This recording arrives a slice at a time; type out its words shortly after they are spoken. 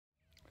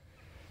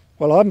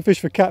Well, I haven't fished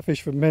for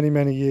catfish for many,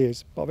 many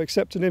years, but I've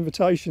accepted an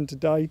invitation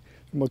today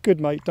from my good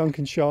mate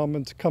Duncan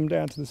Sharman to come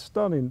down to the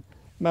stunning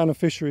Manor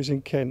Fisheries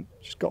in Kent.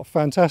 She's got a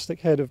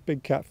fantastic head of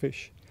big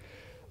catfish,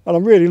 and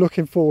I'm really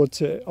looking forward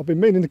to it. I've been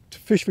meaning to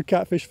fish for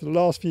catfish for the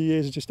last few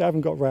years and just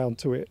haven't got round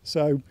to it.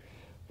 So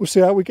we'll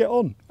see how we get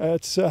on.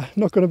 It's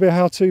not going to be a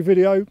how-to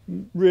video,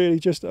 really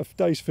just a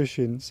day's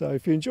fishing. So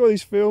if you enjoy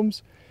these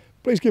films,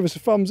 please give us a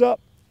thumbs up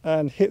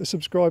and hit the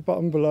subscribe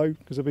button below,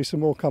 because there'll be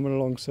some more coming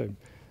along soon.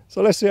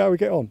 So let's see how we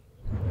get on.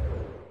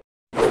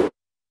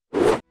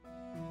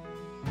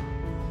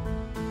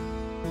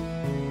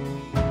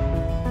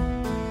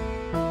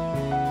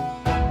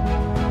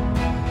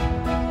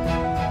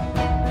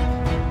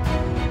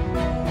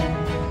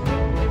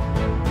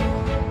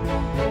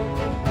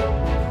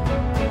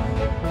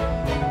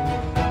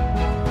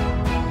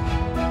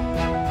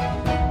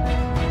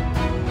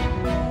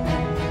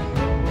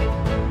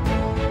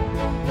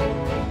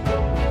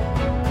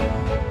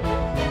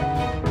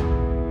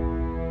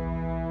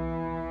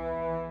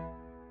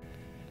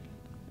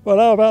 Well,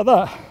 how about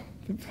that?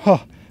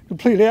 Oh,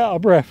 completely out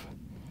of breath.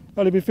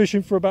 Only been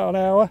fishing for about an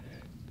hour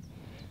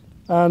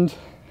and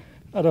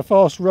had a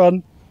fast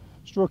run,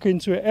 struck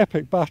into an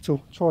epic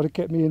battle, trying to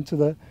get me into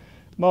the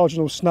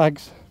marginal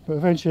snags, but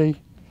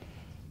eventually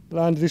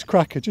landed this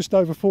cracker, just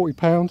over 40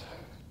 pound.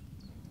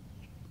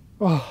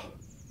 Oh,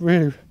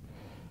 really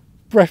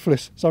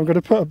breathless. So I'm going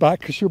to put her back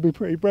because she'll be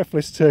pretty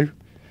breathless too,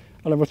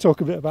 and then we'll talk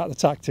a bit about the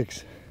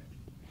tactics.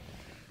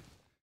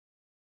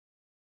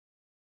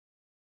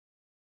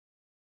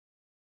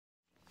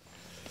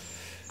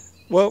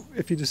 Well,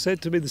 if you'd have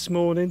said to me this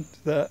morning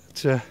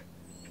that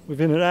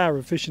within an hour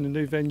of fishing a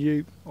new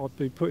venue, I'd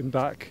be putting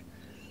back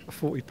a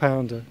 40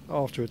 pounder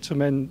after a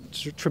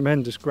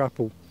tremendous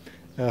grapple,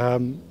 I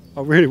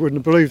really wouldn't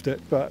have believed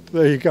it, but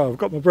there you go, I've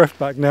got my breath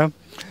back now.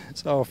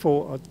 So I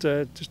thought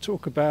I'd just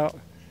talk about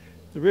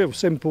the real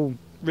simple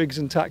rigs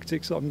and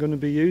tactics that I'm going to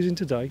be using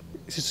today.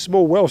 It's a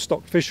small,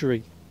 well-stocked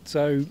fishery,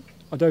 so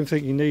I don't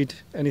think you need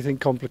anything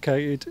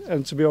complicated,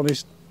 and to be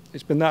honest,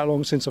 it's been that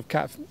long since I've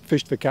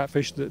fished for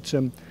catfish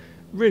that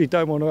really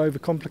don't want to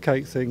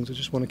overcomplicate things. I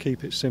just want to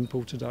keep it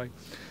simple today.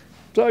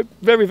 So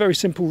very, very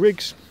simple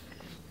rigs.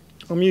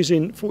 I'm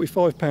using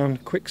 45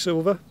 pound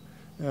Quicksilver,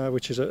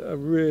 which is a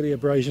really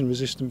abrasion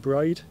resistant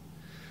braid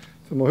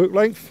for my hook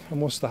length.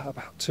 And what's that,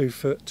 about 2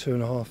 foot,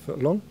 2.5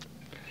 foot long.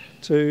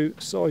 To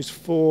size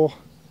 4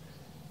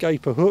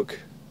 gaper hook,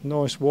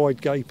 nice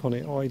wide gape on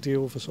it,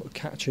 ideal for sort of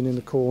catching in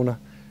the corner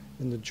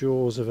in the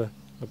jaws of a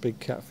big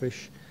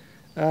catfish.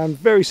 And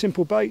very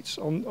simple baits.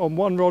 On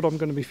one rod I'm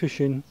going to be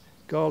fishing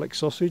garlic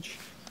sausage,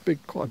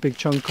 quite a big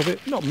chunk of it,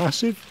 not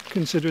massive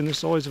considering the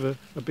size of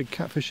a big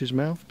catfish's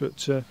mouth,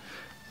 but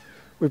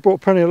we've brought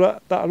plenty of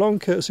that along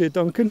courtesy of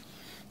Duncan,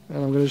 and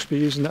I'm going to just be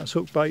using that as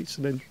hook baits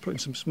and then putting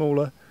some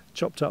smaller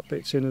chopped up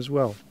bits in as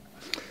well.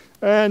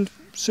 And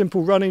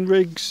simple running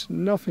rigs,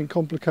 nothing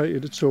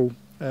complicated at all,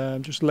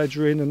 just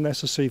ledgering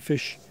unless I see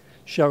fish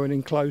showing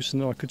in close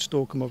and I could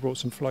stalk them. I brought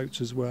some floats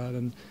as well,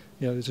 and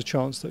you know, there's a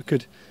chance that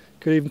could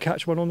even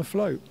catch one on the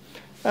float.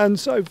 And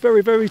so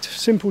very, very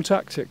simple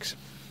tactics.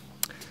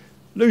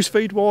 Loose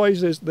feed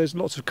wise, there's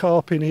lots of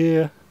carp in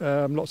here,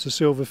 lots of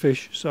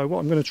silverfish. So what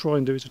I'm going to try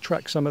and do is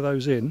attract some of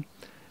those in,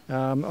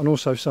 and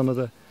also some of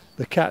the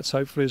cats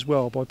hopefully as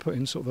well, by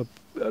putting sort of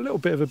a little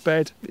bit of a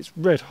bed. It's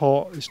red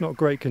hot, it's not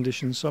great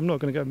conditions, so I'm not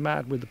going to go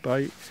mad with the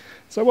bait.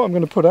 So what I'm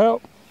going to put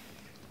out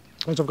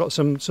is I've got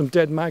some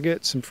dead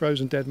maggots, some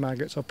frozen dead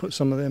maggots. I'll put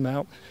some of them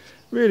out,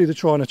 really to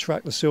try and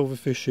attract the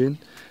silverfish in.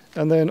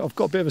 And then I've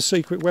got a bit of a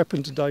secret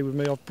weapon today with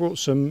me. I've brought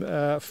some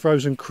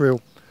frozen krill.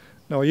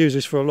 Now I use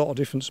this for a lot of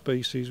different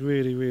species,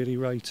 really, really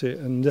rate it.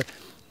 And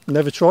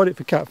never tried it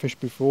for catfish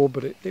before,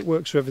 but it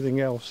works for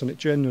everything else, and it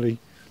generally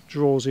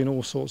draws in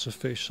all sorts of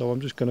fish. So I'm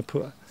just going to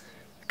put a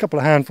couple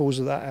of handfuls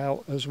of that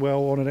out as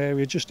well on an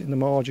area just in the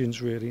margins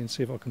really, and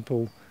see if I can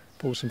pull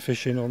some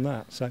fish in on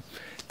that. So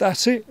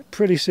that's it,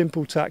 pretty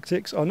simple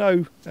tactics. I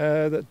know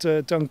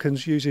that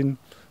Duncan's using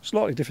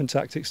slightly different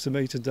tactics to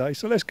me today,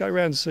 so let's go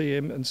around and see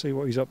him and see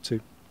what he's up to.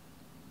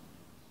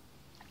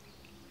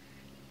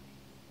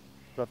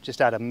 I've just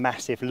had a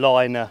massive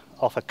liner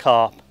off a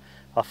carp.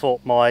 I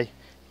thought my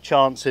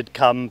chance had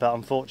come, but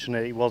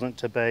unfortunately it wasn't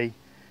to be.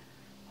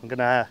 I'm going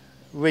to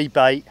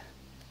rebait,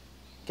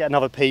 get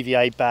another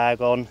PVA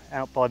bag on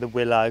out by the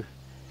willow,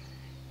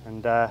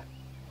 and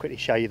quickly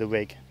show you the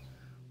rig.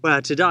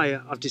 Well, today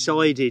I've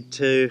decided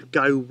to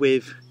go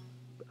with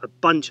a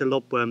bunch of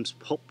lobworms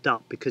popped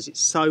up because it's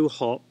so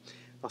hot.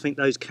 I think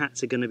those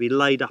cats are going to be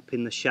laid up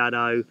in the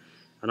shadow,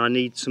 and I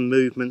need some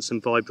movements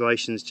and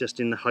vibrations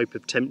just in the hope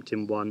of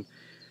tempting one.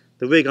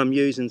 The rig I'm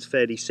using is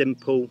fairly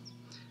simple.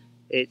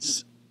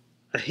 It's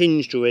a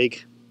hinged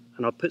rig,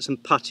 and I put some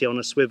putty on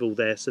a swivel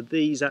there, so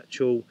these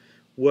actual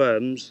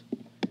worms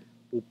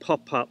will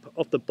pop up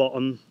off the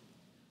bottom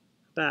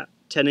about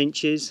 10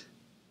 inches.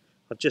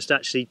 I've just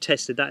actually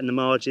tested that in the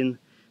margin.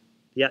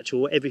 The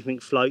actual everything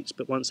floats,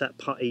 but once that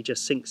putty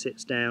just sinks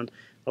it down.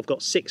 I've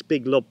got 6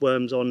 big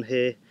lobworms on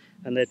here,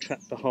 and they're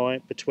trapped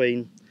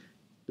between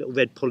little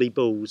red poly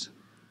balls.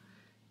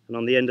 And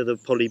on the end of the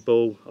poly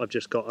ball I've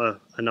just got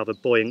another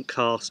buoyant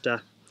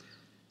caster.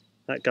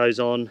 That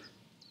goes on,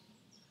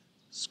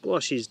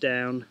 squashes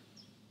down,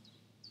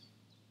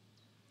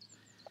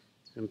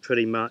 and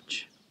pretty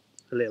much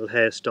a little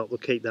hair stop will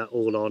keep that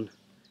all on.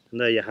 And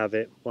there you have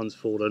it. One's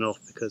fallen off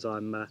because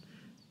I'm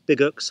big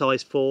hook,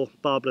 size 4,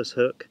 barbless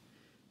hook,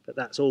 but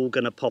that's all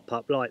going to pop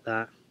up like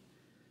that.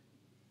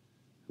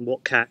 And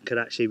what cat could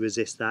actually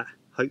resist that?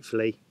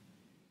 Hopefully.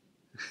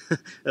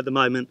 At the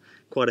moment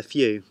quite a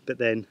few, but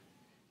then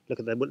look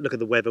at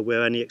the weather.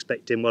 We're only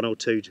expecting 1 or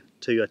 2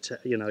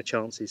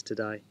 chances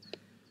today.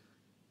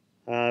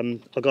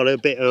 I've got a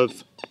bit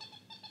of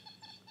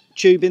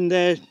tubing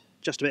there,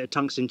 just a bit of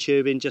tungsten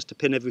tubing just to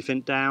pin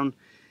everything down.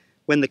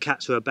 When the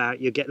cats are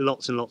about, you get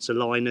lots and lots of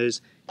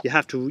liners. You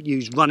have to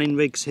use running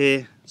rigs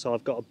here, so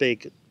I've got a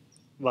big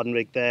run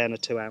rig there and a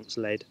 2-ounce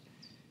lead.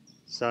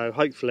 So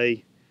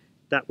hopefully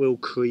that will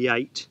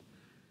create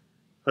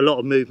a lot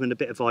of movement, a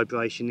bit of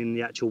vibration in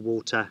the actual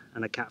water,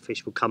 and a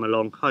catfish will come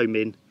along, home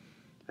in,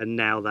 and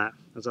now that.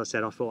 As I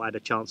said, I thought I had a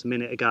chance a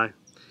minute ago,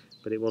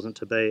 but it wasn't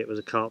to be. It was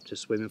a carp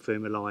just swimming through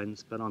my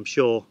lines, but I'm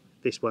sure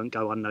this won't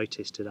go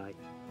unnoticed today.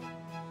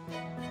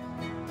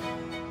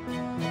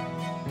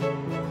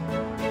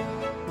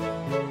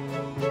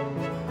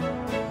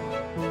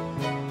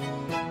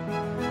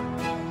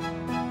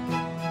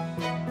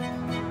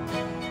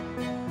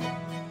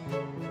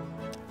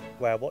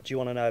 Well, what do you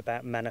want to know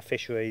about Manor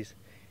Fisheries?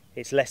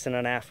 It's less than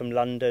an hour from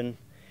London,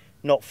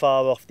 not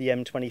far off the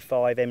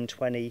M25,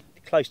 M20,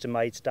 close to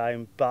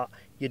Maidstone, but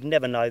you'd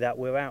never know that.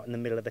 We're out in the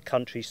middle of the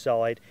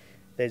countryside.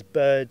 There's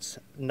birds,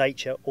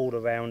 nature all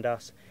around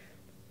us.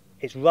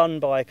 It's run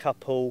by a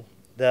couple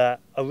that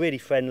are really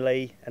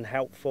friendly and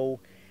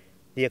helpful.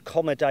 The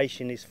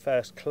accommodation is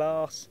first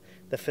class,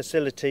 the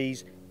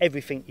facilities,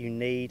 everything you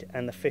need,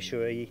 and the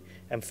fishery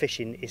and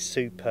fishing is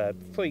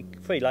superb.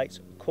 Three lakes,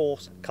 of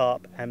course,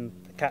 carp and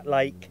cat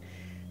lake.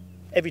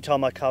 Every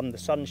time I come the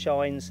sun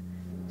shines,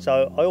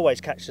 so I always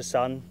catch the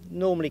sun,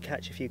 normally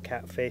catch a few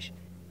catfish.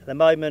 At the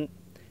moment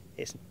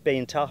it's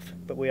been tough,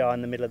 but we are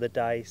in the middle of the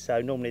day,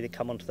 so normally they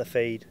come onto the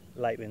feed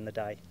later in the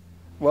day.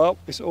 Well,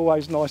 it's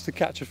always nice to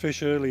catch a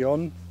fish early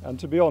on, and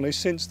to be honest,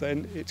 since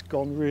then it's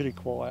gone really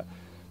quiet.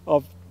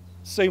 I've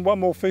seen one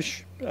more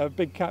fish, a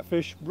big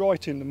catfish,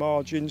 right in the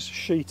margins,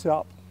 sheet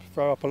up,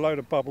 throw up a load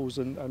of bubbles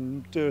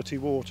and dirty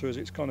water as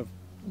it's kind of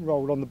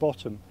rolled on the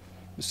bottom.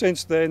 But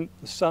since then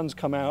the sun's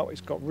come out,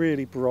 it's got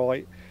really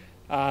bright,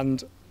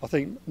 and I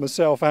think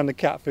myself and the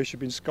catfish have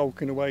been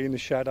skulking away in the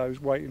shadows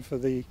waiting for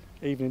the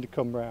evening to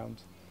come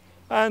round.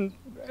 And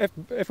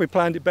if we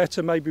planned it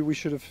better, maybe we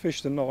should have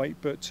fished the night,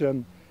 but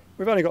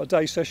we've only got a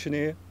day session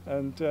here,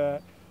 and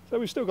so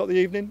we've still got the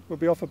evening. We'll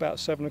be off about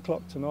 7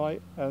 o'clock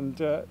tonight,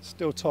 and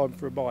still time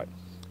for a bite.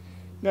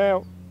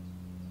 Now,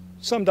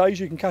 some days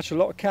you can catch a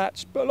lot of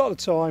cats, but a lot of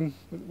the time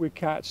with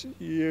cats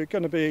you're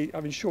going to be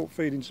having short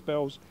feeding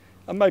spells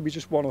and maybe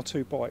just 1 or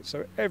 2 bites.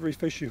 So every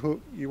fish you hook,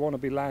 you want to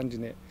be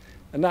landing it,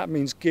 and that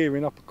means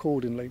gearing up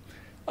accordingly.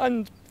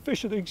 And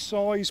fish of this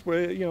size,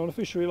 where on a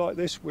fishery like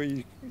this,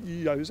 where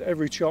there's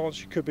every chance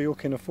you could be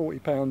hooking a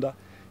 40-pounder,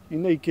 you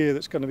need gear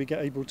that's going to be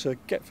able to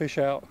get fish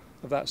out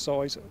of that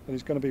size and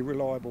is going to be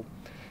reliable.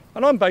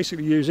 And I'm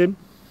basically using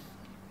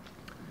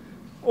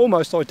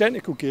almost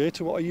identical gear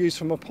to what I use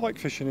for my pike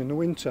fishing in the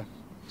winter.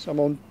 So I'm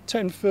on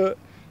 10-foot,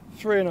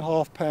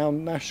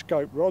 3.5-pound Nash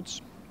scope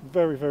rods,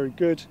 very, very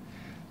good.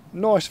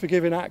 Nice for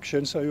giving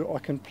action, so I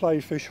can play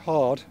fish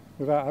hard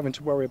without having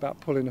to worry about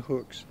pulling the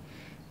hooks.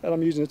 And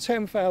I'm using a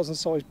 10,000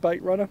 size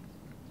bait runner.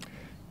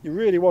 You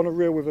really want to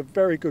reel with a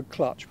very good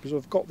clutch, because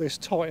I've got this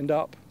tightened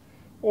up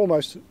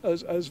almost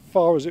as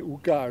far as it will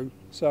go,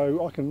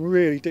 so I can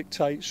really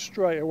dictate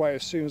straight away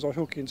as soon as I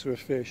hook into a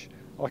fish.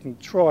 I can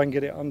try and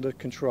get it under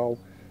control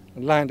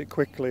and land it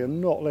quickly and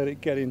not let it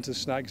get into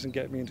snags and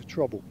get me into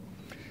trouble.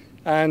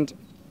 And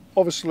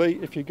obviously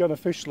if you're going to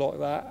fish like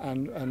that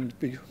and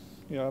be,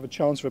 have a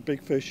chance for a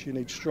big fish, you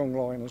need strong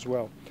line as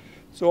well.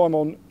 So I'm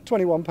on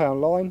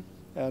 21-pound line,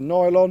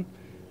 nylon.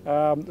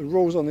 The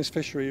rules on this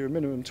fishery are a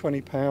minimum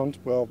 20 pound.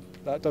 Well,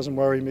 that doesn't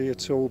worry me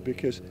at all,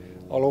 because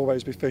I'll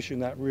always be fishing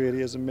that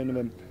really as a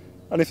minimum.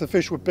 And if the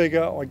fish were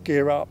bigger, I'd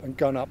gear up and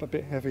gun up a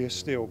bit heavier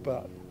still,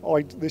 but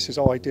this is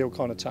ideal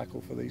kind of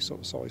tackle for these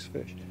sort of size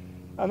fish.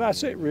 And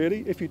that's it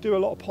really. If you do a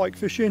lot of pike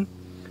fishing,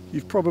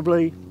 you've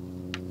probably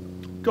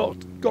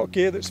got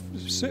gear that's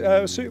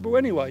suitable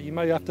anyway. You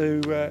may have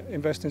to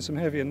invest in some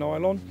heavier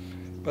nylon,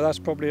 but that's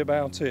probably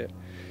about it.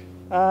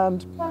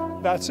 And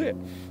that's it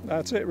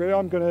really.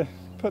 I'm going to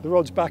put the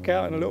rods back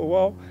out in a little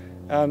while,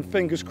 and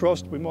fingers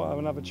crossed we might have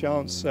another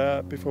chance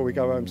before we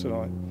go home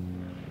tonight.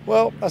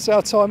 Well, that's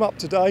our time up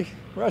today.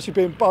 We're actually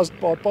being buzzed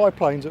by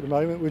biplanes at the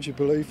moment, would you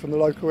believe, from the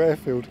local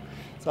airfield.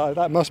 So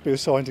that must be a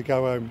sign to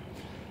go home.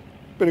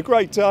 Been a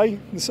great day.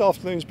 This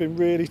afternoon's been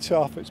really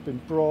tough. It's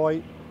been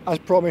bright. As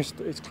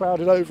promised, it's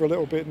clouded over a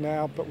little bit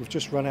now, but we've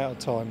just run out of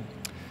time.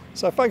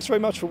 So thanks very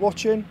much for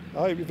watching. I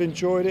hope you've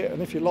enjoyed it,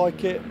 and if you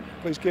like it,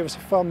 please give us a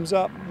thumbs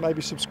up,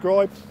 maybe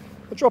subscribe,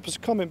 or drop us a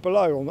comment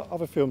below on the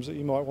other films that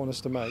you might want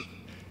us to make.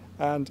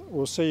 And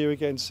we'll see you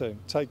again soon.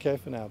 Take care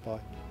for now.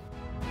 Bye.